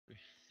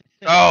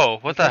Oh,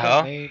 what It's the like hell?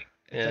 a main,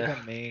 it's Yeah.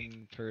 like a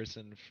main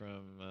person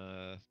from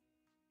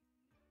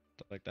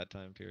like that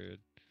time period.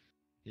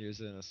 He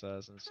was in one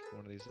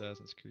of these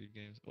Assassin's Creed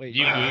games. Wait,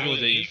 You know what googled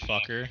it, it you is?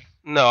 fucker.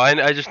 No,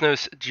 I just know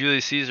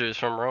Julius Caesar is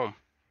from Rome.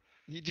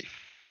 You just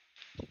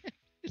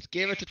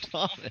gave it to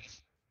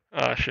Thomas.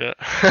 Oh shit.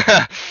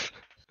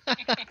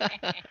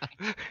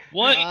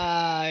 What?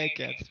 I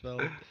can't spell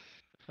it.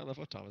 I love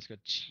how Thomas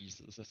got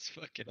Jesus. That's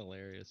fucking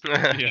hilarious.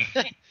 Yeah.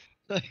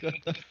 Like what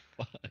the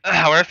fuck?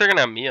 I wonder if they're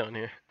gonna have me on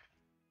here.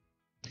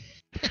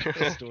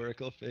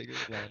 Historical figure.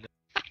 Landon.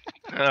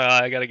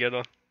 I gotta get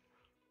one.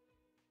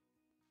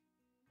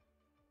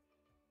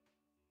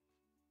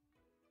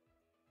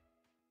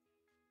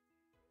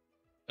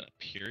 A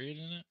period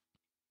in it?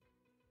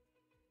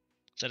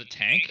 Is that a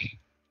tank?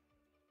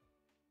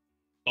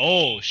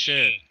 Oh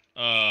shit.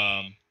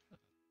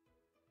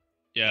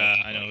 Yeah,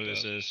 I know who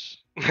this is.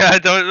 I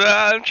don't.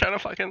 I'm trying to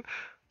fucking.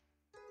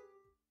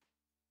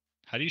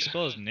 How do you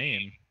spell his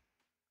name?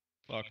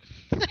 Fuck.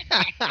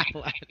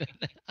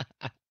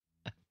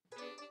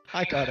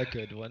 I got a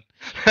good one.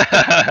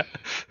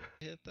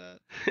 Hit that.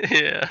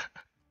 Yeah.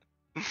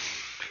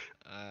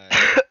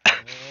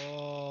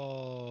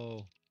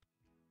 Oh.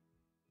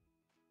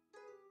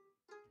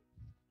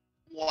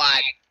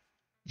 What?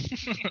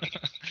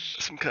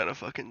 Some kind of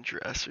fucking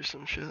dress or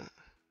some shit.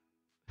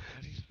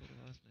 How do you spell the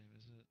last name?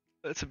 Is it?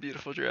 That's a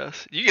beautiful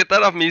dress. You get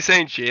that off me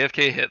saying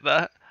JFK hit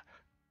that?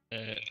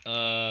 You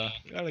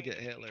gotta get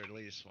Hitler at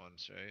least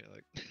once, right?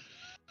 Like.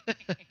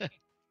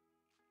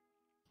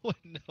 What?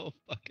 No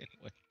fucking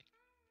way.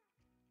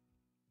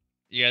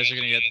 You guys are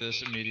gonna get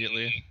this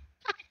immediately.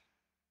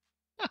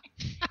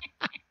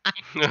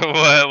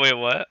 What? Wait,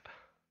 what?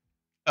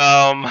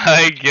 Oh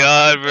my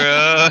god,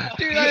 bro.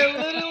 Dude, I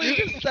literally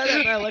just said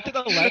it and I looked at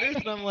the letters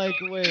and I'm like,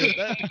 wait,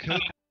 that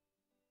could.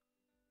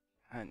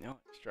 I know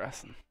it's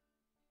stressing.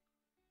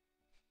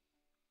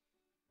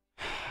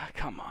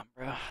 Come on,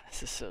 bro.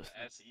 This is so.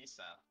 SE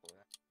sample.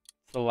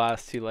 It's the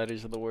last two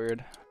letters of the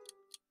word.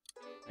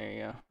 There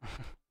you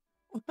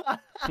go.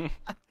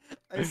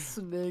 I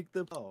snaked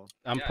the. Oh.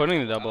 I'm putting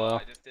the double L.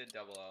 I just did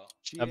double L.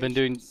 I've been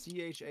doing.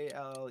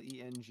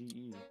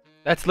 CHALLENGE.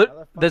 That's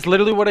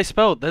literally what I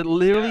spelled. That's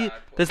literally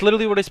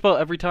what I spell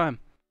every time.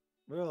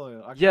 Really?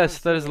 Yes,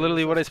 that is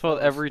literally what I spelled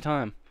every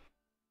time.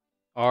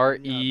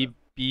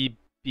 REBBECA.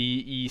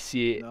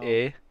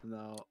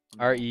 No.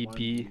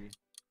 REB.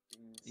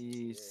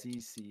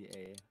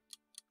 ECCA.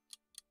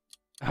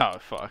 Oh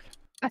fuck.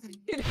 I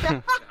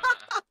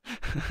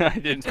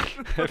didn't.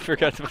 I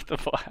forgot to put the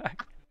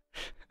flag.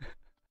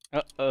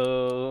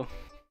 Uh-oh.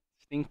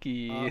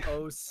 Stinky.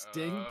 Uh-oh,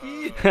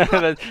 stinky?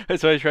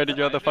 That's why I tried to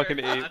draw the fucking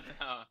 8.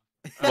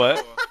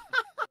 What?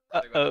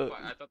 Uh-oh.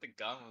 I thought the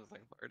gun was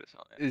like bird or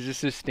something. It's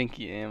just a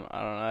stinky aim.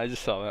 I don't know. I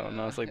just saw that one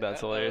and I was like,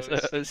 that's hilarious.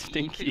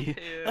 Stinky.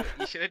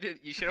 You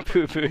should have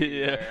Poo put poo,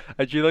 yeah. there.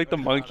 I drew like the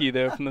monkey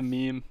there from the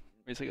meme.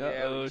 It's like,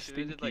 uh-oh, Yeah,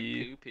 stinky. Like,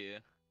 poop here.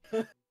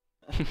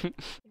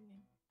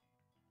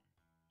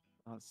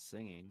 Not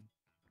singing.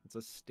 It's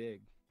a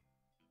stig.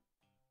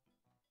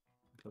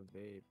 It's a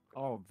vape.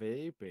 Oh,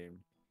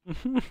 vaping.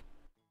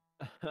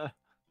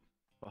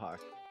 Fuck.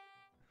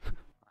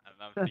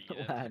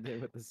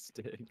 Landed with the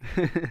stick.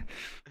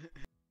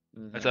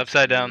 It's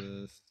upside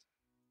down.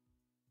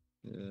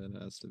 Yeah,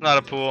 it has to be. Not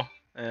a pool.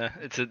 Yeah,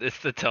 it's the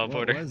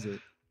teleporter. What was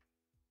it?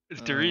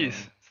 It's Deriz.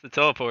 It's the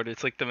teleporter.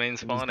 It's like the main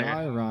spawner.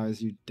 High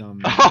rise, you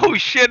dumb. Oh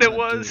shit! It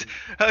was.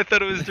 I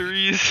thought it was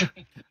Deriz.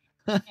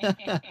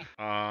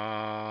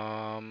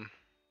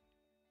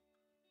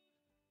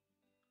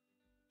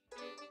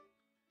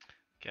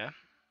 Okay.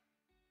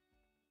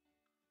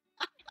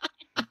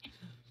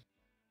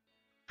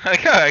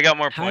 I got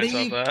more points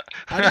off that.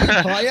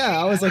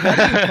 Yeah, I was like, how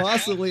do you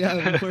possibly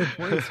have more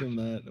points from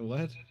that?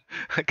 What?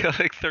 I got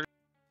like 30.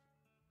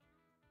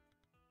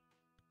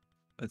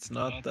 It's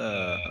not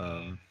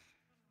the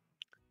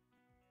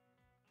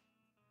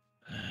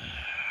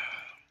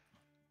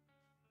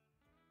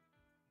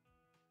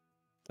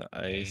the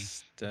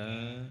ice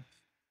stuff.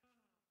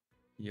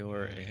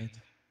 You're it.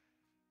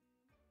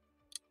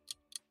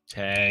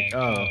 Tag.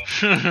 Oh.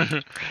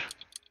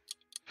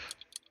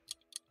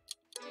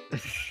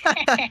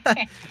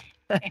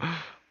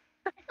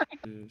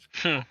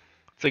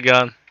 It's a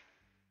gun.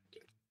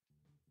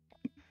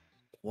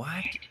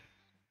 What?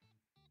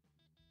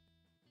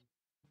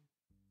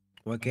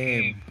 What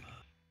game?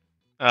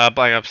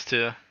 Black Ops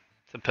 2.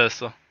 It's a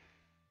pistol.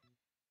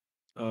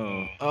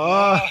 Oh.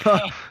 Oh.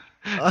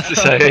 It's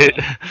just I hate.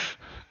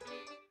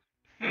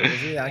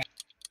 Is he actually?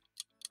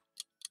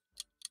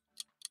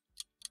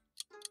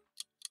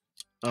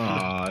 Oh,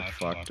 I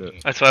fucked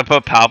it. That's why I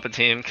put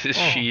Palpatine, because it's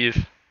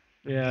Sheev.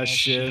 Yeah,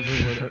 Shiv or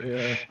whatever,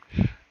 yeah.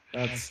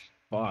 That's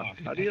fuck.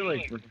 How do you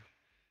like... Oh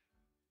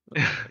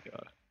my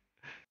god.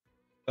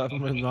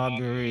 Government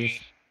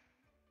non-belief.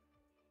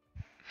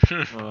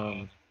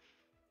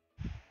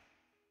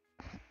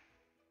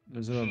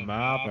 Is it a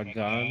map, a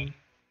gun?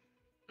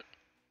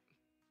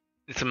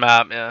 It's a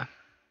map, yeah.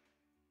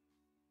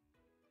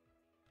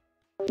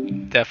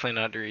 Definitely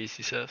not Deriz,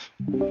 he says.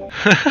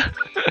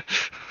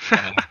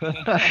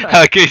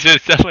 Okay, so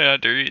it's definitely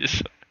not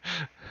Doritos.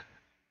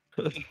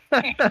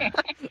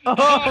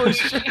 Oh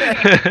shit!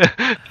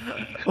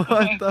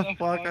 What the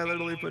fuck? I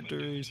literally put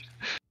Doritos.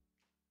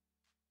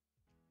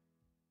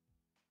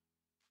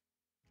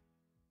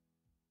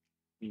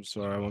 I'm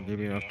sorry, I won't give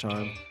you enough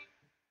time.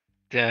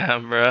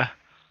 Damn, bruh.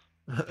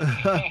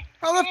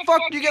 How the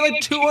fuck do you get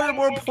like 200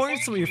 more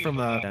points than me from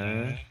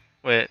that?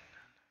 Wait.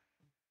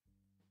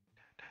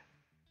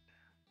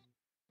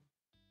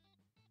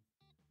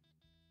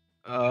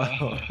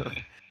 Oh.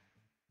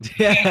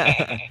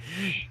 Yeah.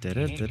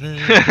 Da-da-da-da.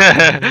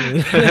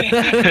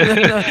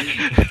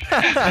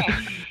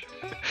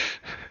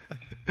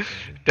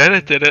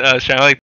 Did it, I was trying to like